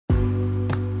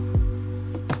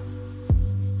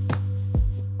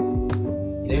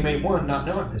they may, one, not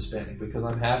know I'm Hispanic because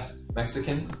I'm half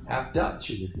Mexican, half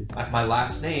Dutch. My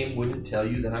last name wouldn't tell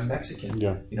you that I'm Mexican.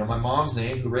 Yeah. You know, my mom's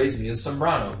name, who raised me, is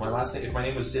Zambrano. If my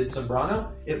name was Sid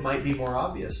Zambrano, it might be more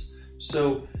obvious.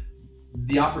 So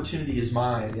the opportunity is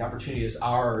mine. The opportunity is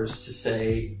ours to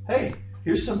say, hey,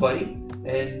 here's somebody,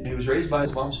 and he was raised by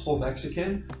his mom's full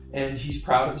Mexican, and he's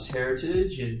proud of his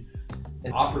heritage, and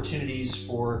opportunities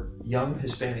for young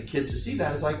Hispanic kids to see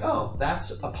that is like, oh,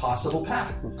 that's a possible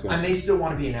path. Okay. I may still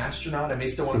want to be an astronaut, I may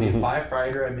still want to be a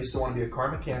firefighter, I may still want to be a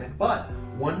car mechanic, but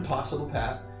one possible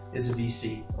path is a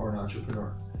VC or an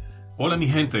entrepreneur. Hola mi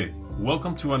gente,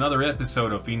 welcome to another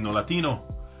episode of Himno Latino.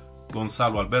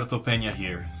 Gonzalo Alberto Peña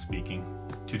here, speaking.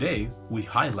 Today, we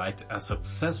highlight a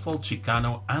successful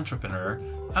Chicano entrepreneur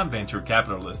and venture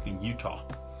capitalist in Utah.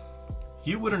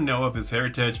 You wouldn't know of his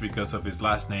heritage because of his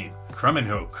last name,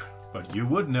 Krommenhoek, but you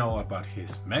would know about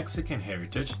his Mexican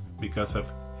heritage because of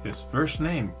his first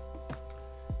name.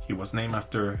 He was named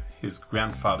after his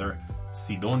grandfather,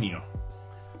 Sidonio.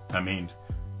 I mean,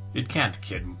 it can't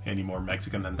get any more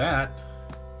Mexican than that.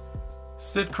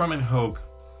 Sid Krommenhoek,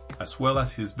 as well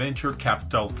as his venture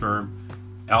capital firm,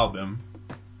 Album,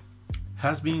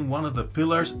 has been one of the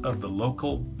pillars of the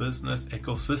local business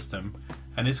ecosystem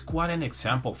and is quite an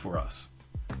example for us.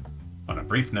 On a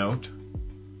brief note,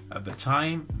 at the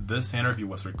time this interview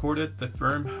was recorded, the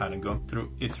firm hadn't gone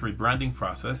through its rebranding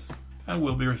process, and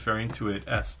we'll be referring to it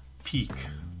as Peak.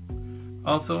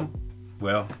 Also,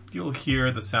 well, you'll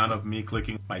hear the sound of me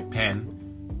clicking my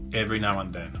pen every now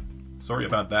and then. Sorry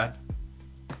about that.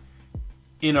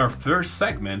 In our first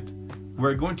segment,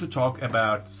 we're going to talk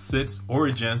about Sid's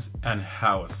origins and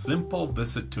how a simple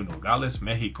visit to Nogales,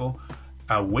 Mexico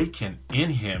awakened in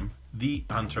him the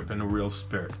entrepreneurial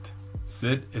spirit.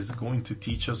 Sid is going to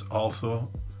teach us also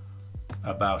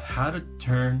about how to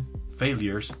turn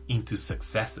failures into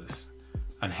successes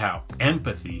and how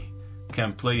empathy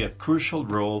can play a crucial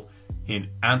role in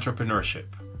entrepreneurship.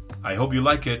 I hope you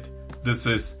like it. This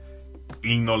is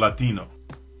Himno Latino.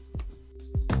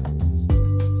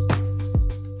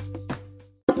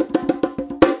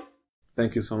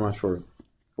 Thank you so much for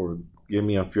giving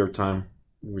me of your time,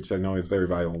 which I know is very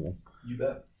valuable. You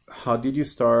bet. How did you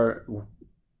start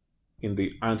in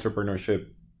the entrepreneurship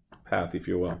path, if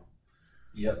you will?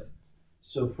 Yep.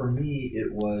 So for me,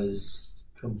 it was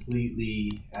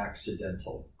completely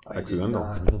accidental. I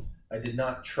did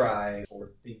not try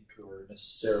or think or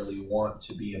necessarily want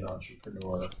to be an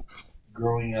entrepreneur.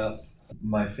 Growing up,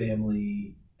 my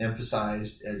family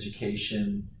emphasized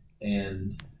education,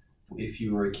 and if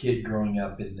you were a kid growing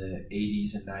up in the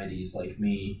 80s and 90s like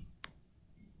me,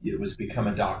 it was become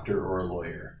a doctor or a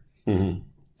lawyer. Mm-hmm.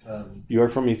 You are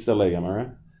from East LA, am I right?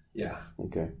 Yeah.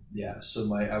 Okay. Yeah.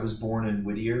 So I was born in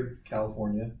Whittier,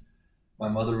 California. My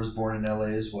mother was born in LA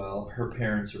as well. Her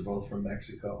parents are both from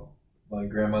Mexico. My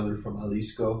grandmother from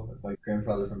Jalisco, my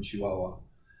grandfather from Chihuahua.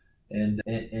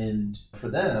 And for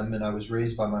them, and I was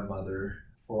raised by my mother,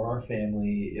 for our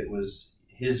family, it was,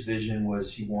 his vision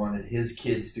was he wanted his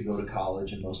kids to go to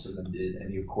college, and most of them did.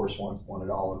 And he, of course, wanted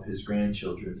all of his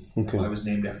grandchildren. Okay. I was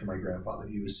named after my grandfather.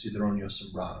 He was Sidonio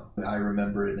Zambrano. I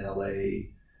remember in LA,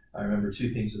 I remember two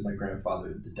things with my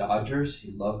grandfather. The Dodgers.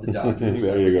 He loved the Dodgers.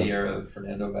 That was the era of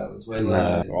Fernando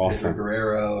Valenzuela and awesome. Pedro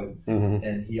Guerrero.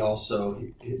 And he also,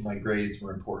 my grades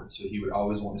were important, so he would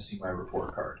always want to see my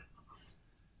report card.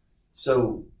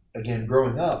 So, again,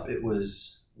 growing up, it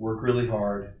was work really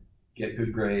hard, get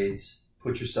good grades,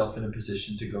 put yourself in a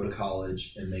position to go to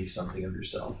college and make something of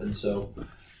yourself. And so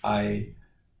I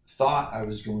thought I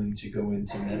was going to go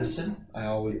into medicine. I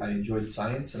enjoyed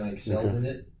science and I excelled in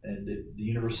it. And at the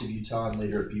University of Utah and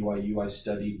later at BYU, I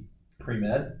studied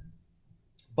pre-med.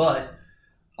 But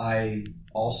I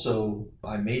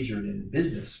majored in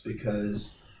business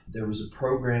because there was a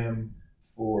program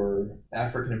for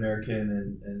African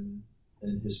American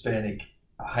and Hispanic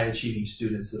high achieving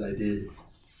students that I did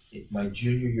my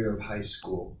junior year of high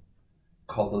school,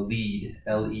 called the LEAD,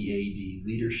 L-E-A-D,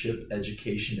 Leadership,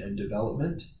 Education, and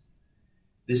Development.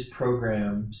 This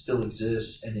program still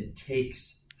exists, and it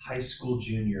takes high school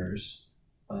juniors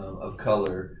of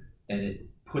color, and it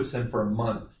puts them for a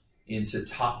month into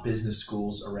top business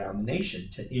schools around the nation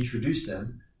to introduce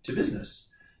them to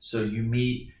business. So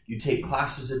you take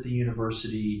classes at the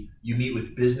university, you meet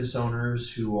with business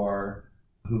owners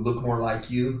who look more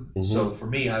like you. Mm-hmm. So for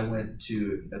me, I went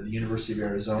to the University of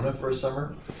Arizona for a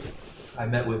summer.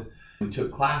 We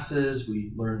took classes,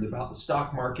 we learned about the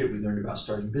stock market, we learned about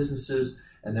starting businesses,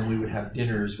 and then we would have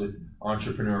dinners with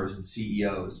entrepreneurs and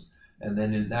CEOs. And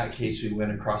then in that case, we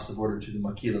went across the border to the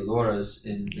Maquiladoras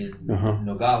in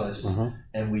Nogales,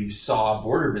 and we saw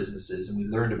border businesses and we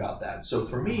learned about that. So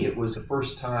for me, it was the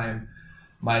first time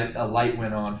a light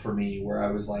went on for me where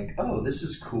I was like, oh, this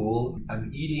is cool.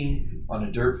 I'm eating on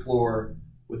a dirt floor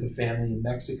with a family in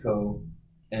Mexico,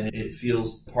 and it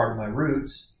feels part of my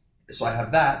roots. So I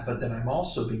have that, but then I'm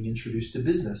also being introduced to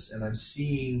business, and I'm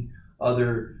seeing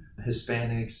other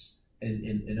Hispanics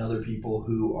and other people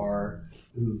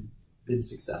who've been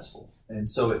successful. And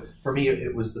so for me,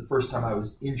 it was the first time I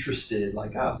was interested,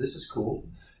 like, oh, this is cool.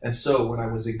 And so when I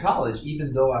was in college,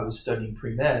 even though I was studying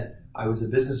pre-med, I was a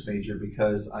business major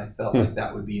because I felt like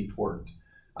that would be important.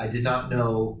 I did not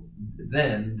know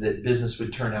then that business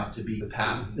would turn out to be the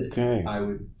path that I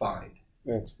would find.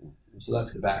 So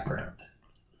that's the background.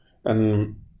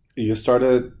 And you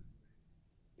started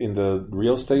in the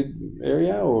real estate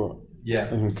area, or? Yeah.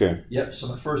 Okay. Yep. So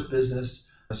my first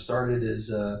business started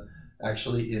as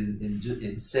actually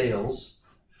in sales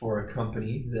for a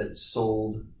company that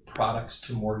sold products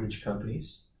to mortgage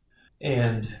companies.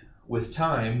 And with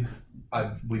time,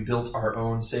 we built our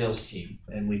own sales team,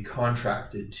 and we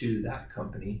contracted to that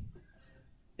company.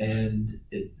 And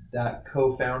that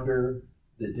co-founder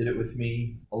that did it with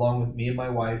me, along with me and my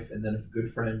wife, and then a good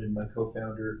friend and my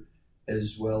co-founder,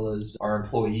 as well as our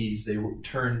employees, they would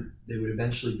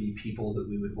eventually be people that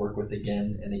we would work with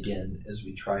again and again as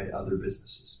we tried other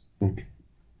businesses. Okay.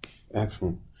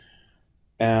 Excellent.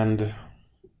 And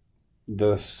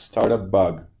the startup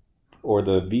bug, or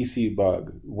the VC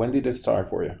bug, when did it start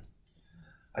for you?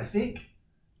 I think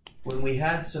when we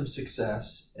had some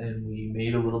success and we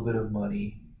made a little bit of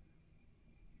money,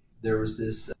 there was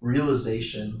this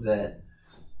realization that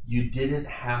you didn't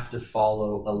have to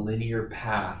follow a linear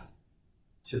path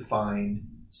to find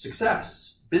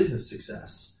success, business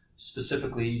success,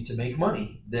 specifically to make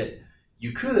money. That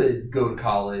you could go to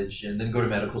college and then go to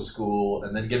medical school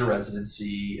and then get a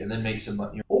residency and then make some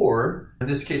money. Or in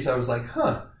this case, I was like,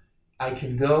 I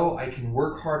can go, I can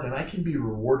work hard, and I can be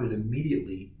rewarded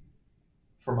immediately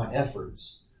for my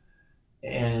efforts.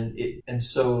 And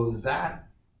so that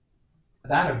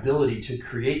ability to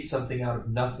create something out of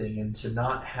nothing and to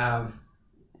not have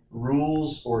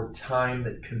rules or time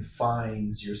that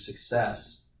confines your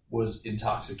success was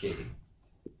intoxicating.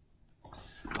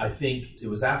 I think it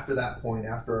was after that point,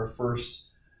 after our first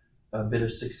bit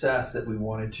of success, that we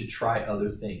wanted to try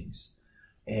other things.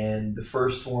 And the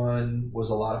first one was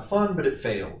a lot of fun, but it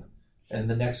failed. And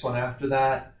the next one after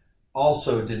that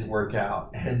also didn't work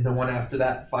out. And the one after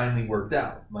that finally worked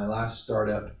out. My last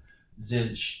startup,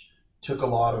 Zinch, took a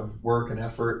lot of work and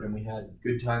effort, and we had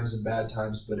good times and bad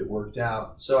times, but it worked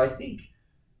out. So I think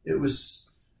it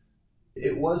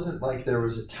wasn't like there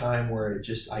was a time where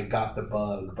I got the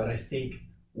bug, but I think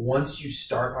once you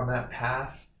start on that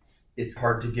path, it's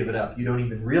hard to give it up. You don't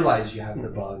even realize you have the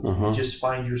bug. You just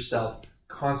find yourself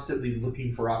constantly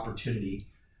looking for opportunity.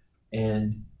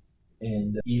 And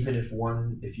even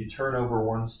if you turn over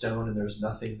one stone and there's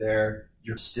nothing there,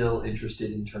 you're still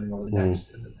interested in turning over the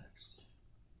next and the next.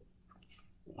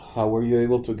 How were you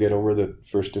able to get over the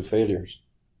first two failures?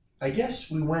 I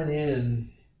guess we went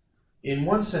in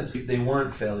one sense, they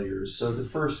weren't failures. So the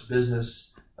first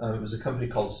business, it was a company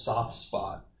called Soft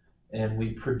Spot, and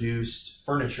we produced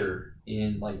furniture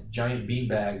in like giant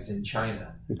beanbags in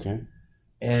China. Okay.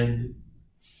 And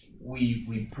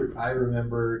I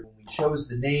remember when we chose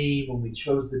the name, when we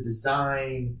chose the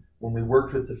design, when we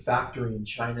worked with the factory in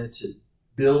China to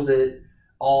build it,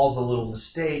 all the little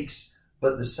mistakes,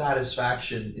 but the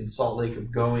satisfaction in Salt Lake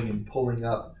of going and pulling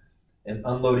up and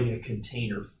unloading a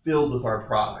container filled with our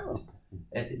product.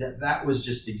 And that was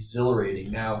just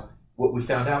exhilarating. Now, what we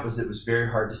found out was that it was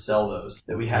very hard to sell those,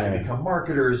 that we had to become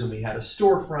marketers, and we had a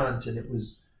storefront, and it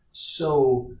was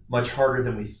so much harder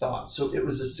than we thought. So it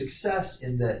was a success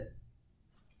in that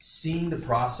seeing the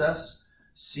process,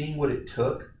 seeing what it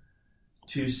took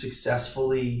to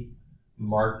successfully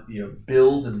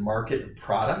build and market a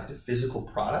product, a physical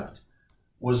product,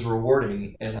 was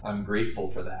rewarding, and I'm grateful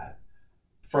for that.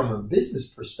 From a business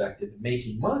perspective,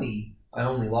 making money, I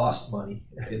only lost money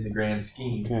in the grand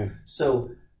scheme. Okay.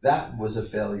 So that was a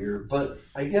failure. But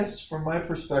I guess from my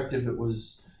perspective,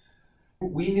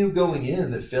 we knew going in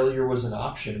that failure was an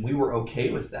option. We were okay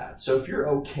with that. So if you're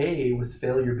okay with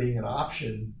failure being an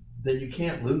option, then you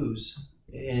can't lose.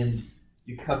 And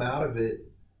you come out of it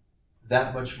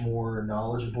that much more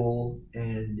knowledgeable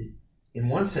and, in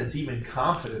one sense, even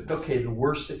confident. Okay, the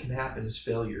worst that can happen is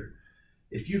failure.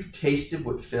 If you've tasted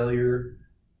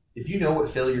if you know what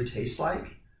failure tastes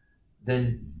like,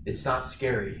 then it's not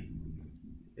scary.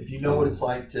 If you know what it's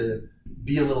like to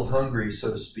be a little hungry,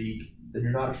 so to speak, then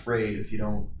you're not afraid if you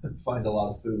don't find a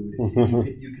lot of food.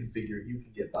 You can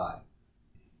get by.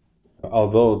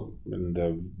 Although in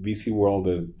the VC world,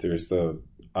 there's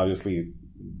obviously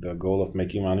the goal of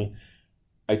making money,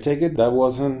 I take it that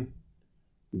wasn't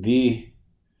the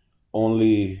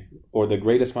only or the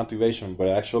greatest motivation, but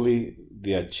actually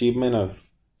the achievement of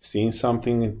seeing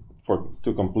something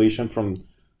to completion from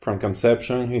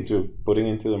conception into putting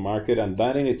into the market, and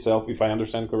that in itself, if I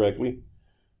understand correctly,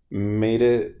 made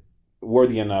it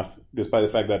worthy enough, despite the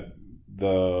fact that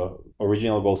the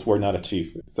original goals were not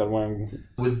achieved. Is that why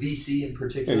with VC in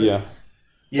particular? Yeah.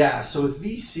 Yeah, so with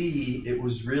VC,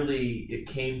 it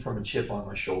came from a chip on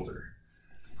my shoulder.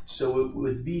 So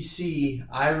with VC,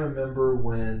 I remember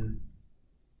when,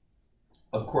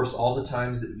 of course, all the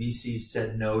times that VCs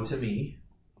said no to me.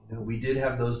 We did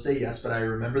have those say yes, but I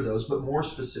remember those. But more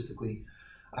specifically,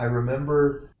 I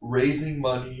remember raising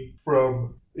money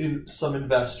from some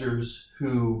investors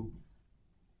who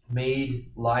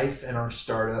made life and our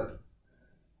startup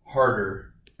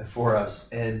harder for us.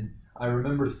 And I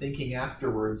remember thinking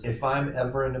afterwards, if I'm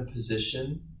ever in a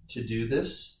position to do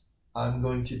this, I'm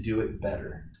going to do it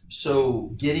better.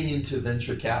 So getting into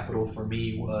venture capital for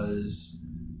me was,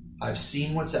 I've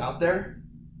seen what's out there.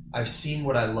 I've seen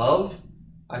what I love.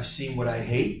 I've seen what I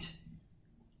hate.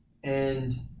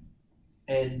 And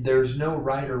there's no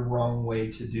right or wrong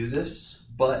way to do this,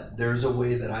 but there's a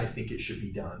way that I think it should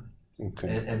be done. Okay.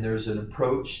 And there's an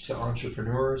approach to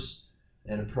entrepreneurs,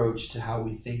 an approach to how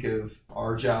we think of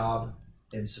our job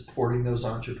and supporting those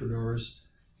entrepreneurs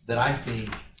that I think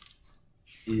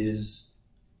is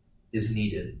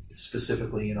needed,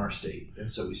 specifically in our state.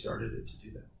 And so we started it to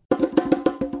do that.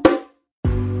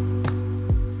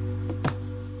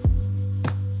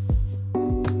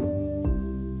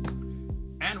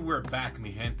 And we're back,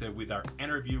 mi gente, with our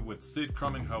interview with Sid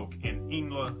Krommenhoek in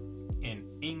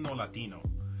Himno Latino.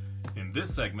 In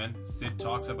this segment, Sid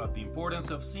talks about the importance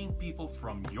of seeing people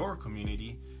from your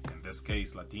community, in this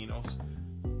case Latinos,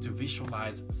 to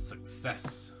visualize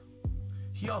success.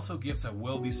 He also gives a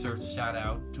well-deserved shout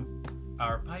out to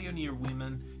our pioneer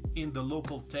women in the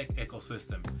local tech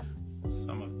ecosystem.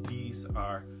 Some of these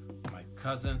are my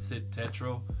cousin Sid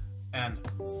Tetro and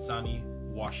Sunny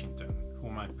Washington,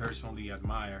 whom I personally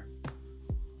admire.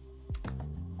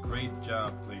 Great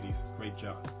job, ladies, great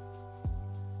job.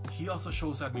 He also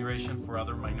shows admiration for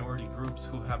other minority groups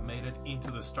who have made it into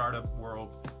the startup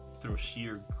world through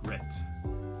sheer grit.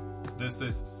 This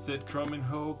is Sid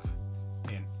Krommenhoek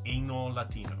in Himno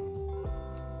Latino.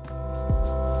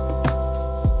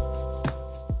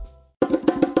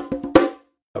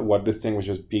 What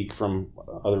distinguishes Peak from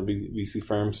other VC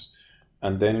firms?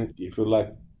 And then if you'd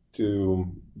like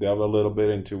to delve a little bit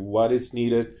into what is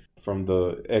needed from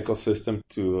the ecosystem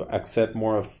to accept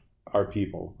more of our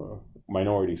people,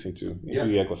 minorities into the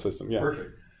ecosystem. Yeah.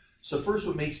 Perfect. So first,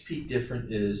 what makes Peak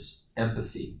different is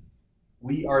empathy.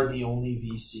 We are the only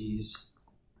VCs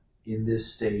in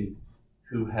this state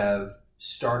who have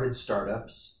started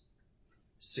startups,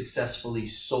 successfully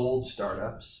sold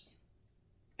startups,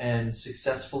 and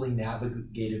successfully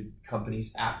navigated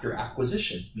companies after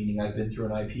acquisition, meaning I've been through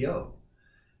an IPO.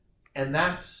 And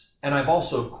I've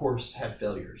also, of course, had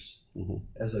failures,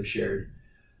 as I've shared.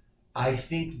 I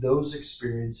think those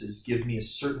experiences give me a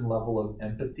certain level of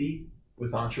empathy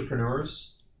with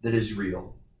entrepreneurs that is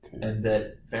real and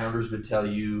that founders would tell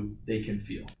you they can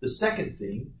feel. The second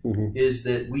thing is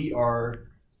that we are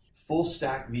full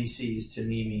stack VCs. To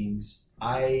me means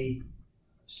I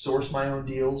source my own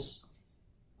deals.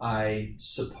 I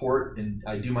support and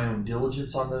I do my own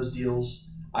diligence on those deals.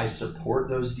 I support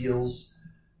those deals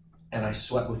and I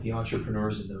sweat with the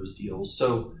entrepreneurs in those deals.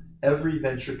 So every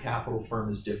venture capital firm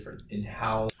is different in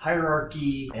how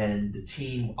hierarchy and the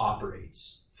team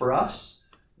operates. For us,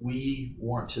 we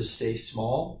want to stay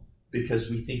small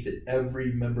because we think that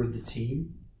every member of the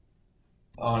team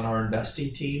on our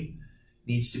investing team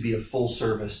needs to be a full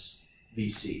service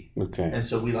VC. Okay. And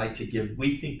so we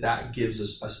think that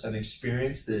gives us an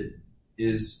experience that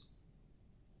is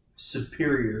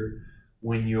superior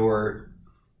when you're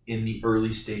in the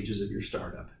early stages of your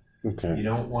startup. Okay. You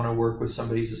don't want to work with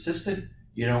somebody's assistant.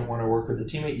 You don't want to work with a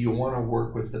teammate. You want to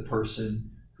work with the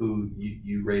person who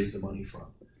you raise the money from.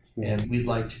 And we'd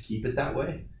like to keep it that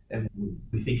way. And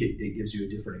we think it gives you a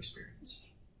different experience.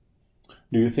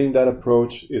 Do you think that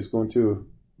approach is going to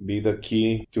be the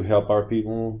key to help our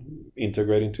people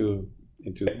integrate into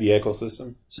the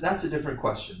ecosystem? So that's a different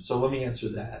question. So let me answer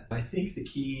that. I think the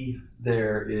key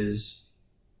there is,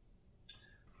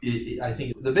 I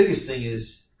think the biggest thing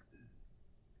is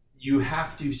you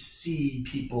have to see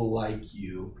people like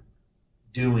you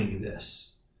doing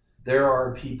this. There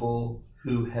are people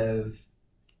who have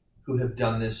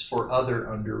done this for other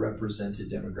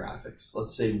underrepresented demographics.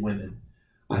 Let's say women.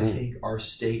 I think our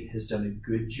state has done a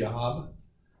good job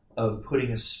of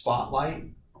putting a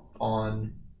spotlight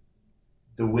on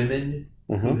the women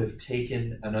who have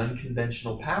taken an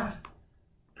unconventional path,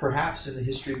 perhaps in the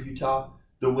history of Utah,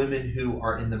 the women who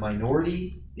are in the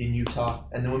minority in Utah,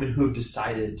 and the women who have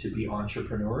decided to be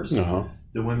entrepreneurs, the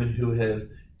women who have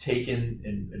taken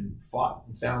and fought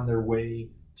and found their way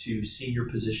to senior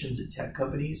positions at tech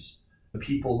companies,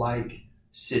 people like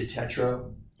Sid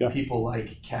Tetro, people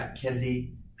like Kat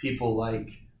Kennedy, people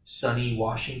like Sonny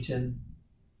Washington.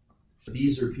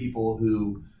 These are people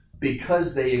who,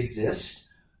 because they exist,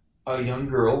 a young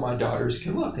girl, my daughters,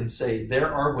 can look and say,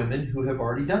 there are women who have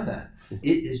already done that.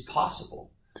 It is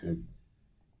possible. Okay.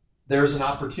 There's an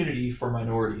opportunity for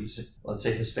minorities, let's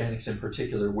say Hispanics in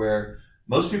particular, where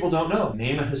most people don't know.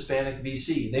 Name a Hispanic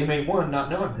VC. They may, one, not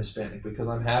know I'm Hispanic because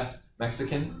I'm half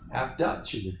Mexican, half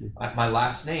Dutch. My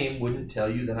last name wouldn't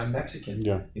tell you that I'm Mexican.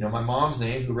 Yeah. You know, my mom's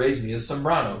name, who raised me, is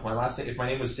Zambrano. If my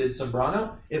name was Sid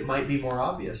Zambrano, it might be more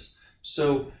obvious.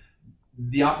 So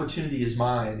the opportunity is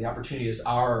mine. The opportunity is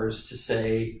ours to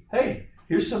say, hey,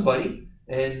 here's somebody,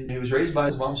 and he was raised by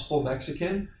his mom's full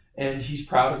Mexican, and he's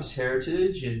proud of his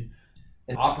heritage, and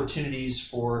opportunities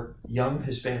for young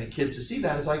Hispanic kids to see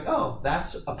that is like, oh,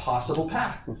 that's a possible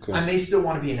path. Okay. I may still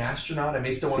want to be an astronaut. I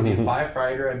may still want to be a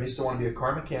firefighter. I may still want to be a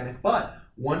car mechanic. But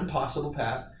one possible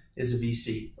path is a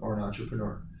VC or an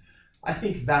entrepreneur. I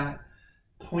think that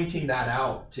pointing that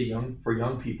out to for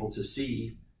young people to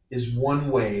see is one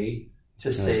way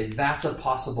to say that's a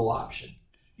possible option.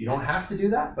 You don't have to do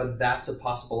that, but that's a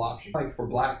possible option. Like for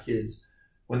black kids,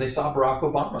 when they saw Barack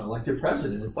Obama elected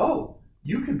president, it's, oh,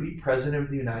 you can be president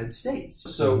of the United States.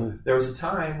 So there was a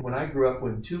time when I grew up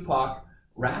when Tupac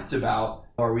rapped about,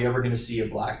 are we ever going to see a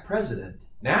black president?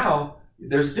 Now,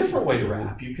 there's a different way to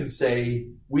rap. You can say,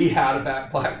 we had a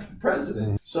black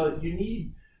president. So you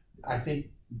need, I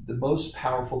think, the most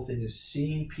powerful thing is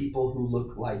seeing people who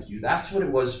look like you. That's what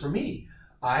it was for me.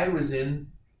 I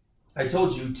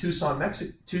told you, Tucson,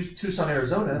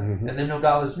 Arizona, and then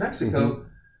Nogales, Mexico,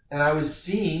 and I was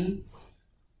seeing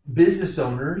business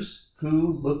owners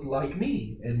who looked like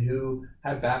me and who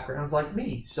had backgrounds like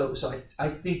me. So I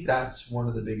think that's one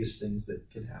of the biggest things that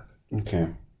can happen. Okay.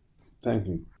 Thank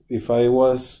you. If I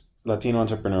was Latino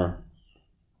entrepreneur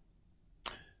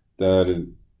that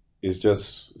is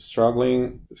just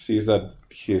struggling, sees that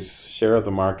his share of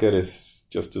the market is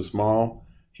just too small,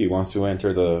 he wants to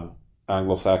enter the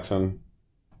Anglo-Saxon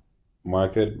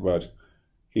market, but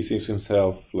he sees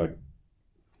himself like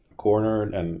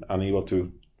cornered and unable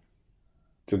to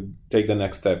take the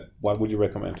next step, what would you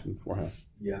recommend for him?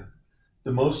 Yeah.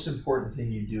 The most important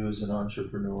thing you do as an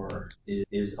entrepreneur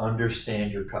is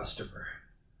understand your customer.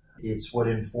 It's what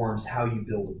informs how you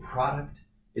build a product.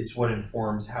 It's what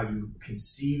informs how you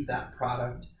conceive that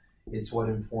product. It's what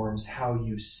informs how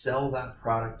you sell that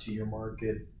product to your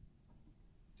market.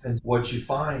 And what you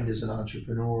find as an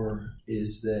entrepreneur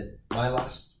is that my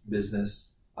last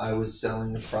business, I was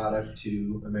selling a product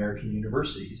to American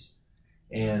universities.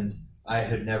 And I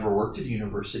had never worked at a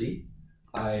university.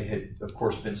 I had, of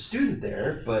course, been a student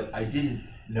there, but I didn't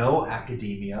know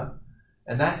academia,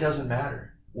 and that doesn't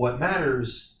matter. What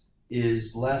matters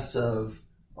is less of,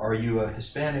 are you a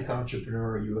Hispanic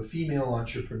entrepreneur? Are you a female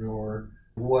entrepreneur?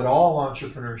 What all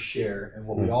entrepreneurs share and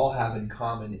what we all have in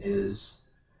common is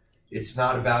it's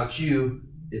not about you,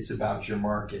 it's about your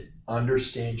market.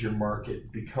 Understand your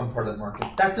market, become part of the market.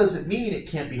 That doesn't mean it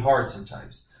can't be hard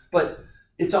sometimes, but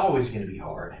it's always going to be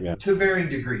hard to varying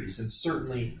degrees. And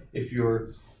certainly if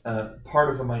you're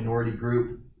part of a minority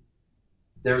group,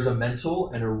 there's a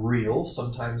mental and a real,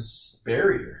 sometimes,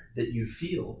 barrier that you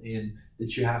feel in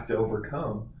that you have to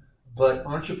overcome. But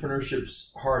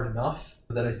entrepreneurship's hard enough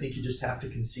that I think you just have to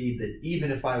concede that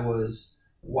even if I was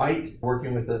white,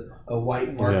 working with a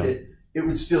white market, it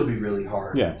would still be really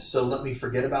hard. Yeah. So let me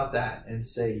forget about that and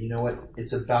say, you know what,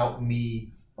 it's about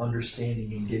me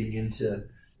understanding and getting into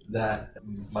that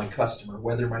my customer,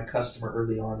 whether my customer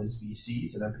early on is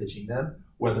VCs and I'm pitching them,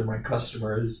 whether my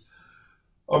customer is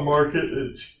a market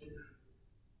that's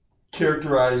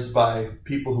characterized by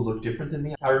people who look different than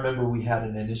me. I remember we had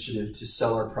an initiative to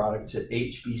sell our product to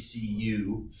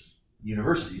HBCU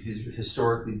universities. These are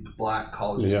historically black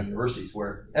colleges and universities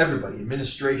where everybody,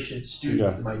 administration,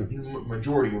 students, the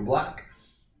majority were black.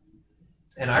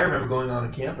 And I remember going on a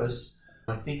campus,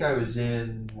 I think I was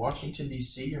in Washington,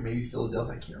 D.C. or maybe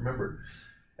Philadelphia, I can't remember.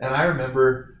 And I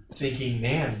remember thinking,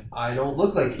 man, I don't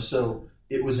look like it. So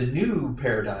it was a new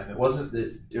paradigm. It wasn't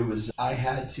that it was, I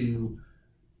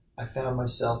found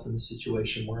myself in the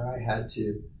situation where I had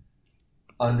to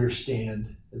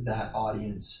understand that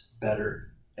audience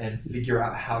better and figure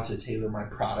out how to tailor my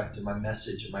product and my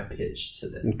message and my pitch to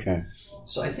them. Okay.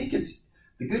 So I think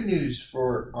the good news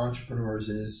for entrepreneurs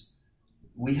is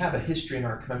we have a history in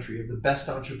our country of the best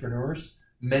entrepreneurs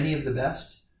many of the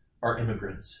best are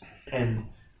immigrants.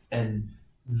 And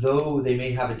though they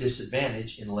may have a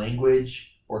disadvantage in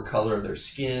language or color of their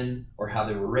skin or how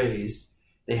they were raised,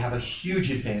 they have a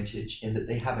huge advantage in that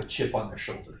they have a chip on their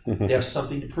shoulder. They have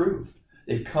something to prove.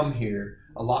 They've come here.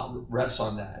 A lot rests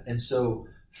on that. And so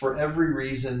for every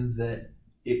reason that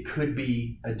it could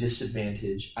be a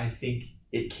disadvantage, I think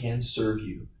it can serve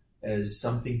you as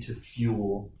something to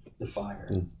fuel the fire.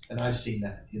 And I've seen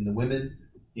that in the women,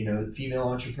 female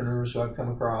entrepreneurs who I've come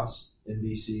across in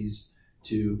VCs,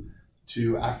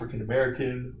 to African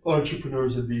American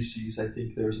entrepreneurs in VCs. I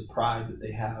think there's a pride that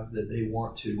they have, that they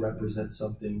want to represent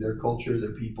something, their culture,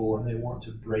 their people, and they want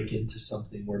to break into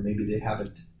something where maybe they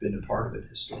haven't been a part of it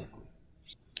historically.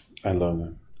 I love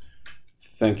that.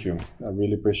 Thank you. I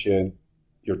really appreciate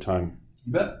your time.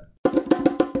 You bet.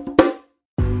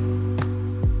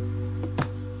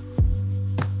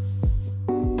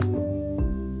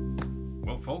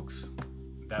 Well, folks,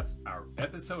 that's our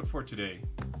episode for today.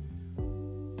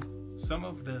 Some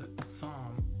of the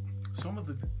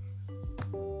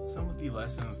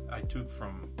lessons I took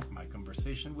from my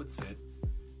conversation with Sid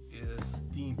is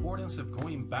the importance of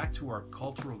going back to our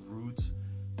cultural roots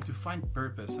to find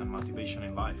purpose and motivation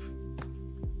in life.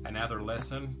 Another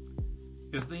lesson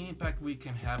is the impact we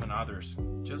can have on others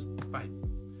just by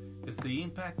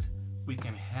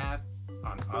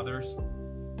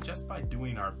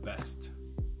doing our best.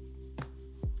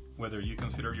 Whether you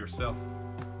consider yourself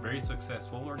very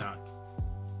successful or not,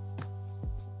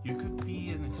 you could be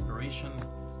an inspiration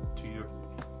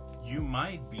you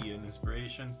might be an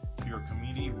inspiration to your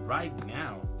community right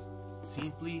now,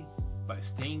 simply by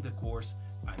staying the course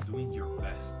and doing your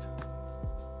best.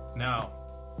 Now,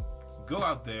 go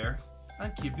out there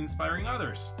and keep inspiring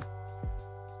others.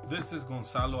 This is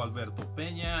Gonzalo Alberto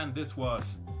Peña, and this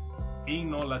was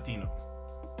Himno Latino.